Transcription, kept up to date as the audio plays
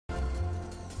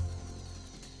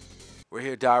We're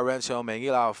here, Renzo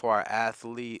Manila, for our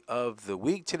Athlete of the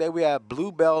Week. Today we have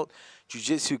blue belt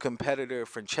Jiu-Jitsu competitor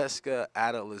Francesca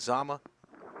Ada Lizama.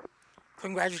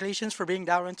 Congratulations for being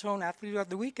Dalrentone Athlete of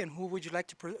the Week, and who would you like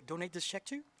to donate this check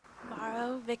to?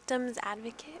 Borrow Victims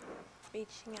Advocate,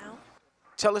 reaching out.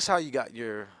 Tell us how you got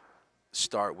your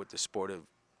start with the sport of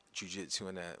Jiu-Jitsu,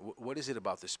 and what is it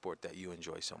about the sport that you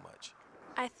enjoy so much?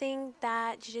 I think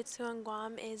that Jiu-Jitsu in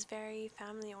Guam is very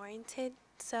family-oriented.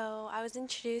 So I was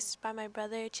introduced by my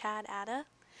brother, Chad Ada,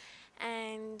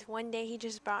 and one day he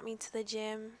just brought me to the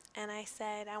gym, and I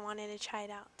said I wanted to try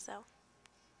it out. So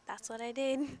that's what I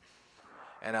did.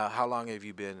 And how long have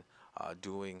you been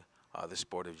doing the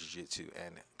sport of Jiu-Jitsu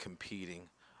and competing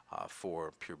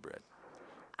for Purebred?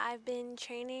 I've been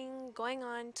training going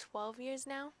on 12 years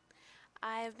now.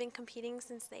 I've been competing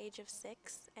since the age of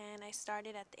 6, and I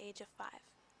started at the age of 5.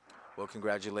 Well,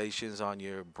 congratulations on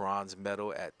your bronze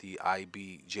medal at the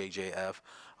IBJJF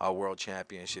World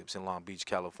Championships in Long Beach,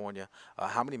 California.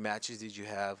 How many matches did you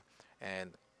have,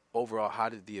 and overall, how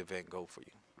did the event go for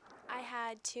you? I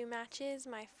had 2 matches.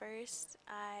 My first,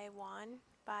 I won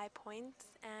by points,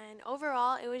 and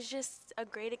overall, it was just a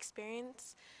great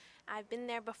experience. I've been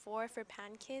there before for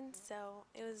Pan Kids, so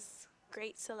it was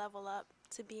great to level up,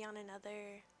 to be on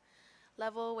another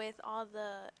level with all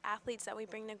the athletes that we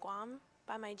bring to Guam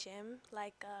by my gym,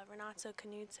 like Renato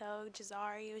Canuto,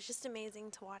 Jazari. It was just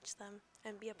amazing to watch them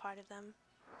and be a part of them.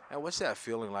 And what's that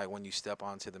feeling like when you step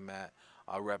onto the mat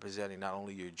representing not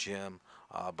only your gym,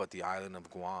 but the island of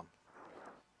Guam?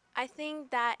 I think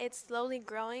that it's slowly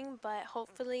growing, but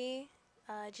hopefully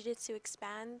Jiu-Jitsu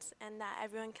expands and that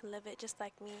everyone can live it just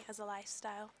like me as a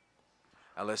lifestyle.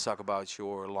 And let's talk about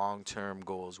your long-term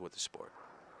goals with the sport.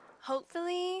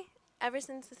 Hopefully, ever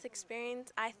since this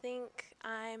experience, I think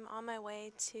I'm on my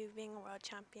way to being a world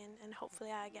champion, and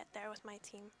hopefully I get there with my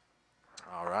team.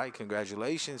 All right,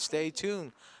 congratulations. Stay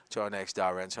tuned to our next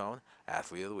Dalrentone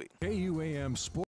Athlete of the Week. AUAM Sports.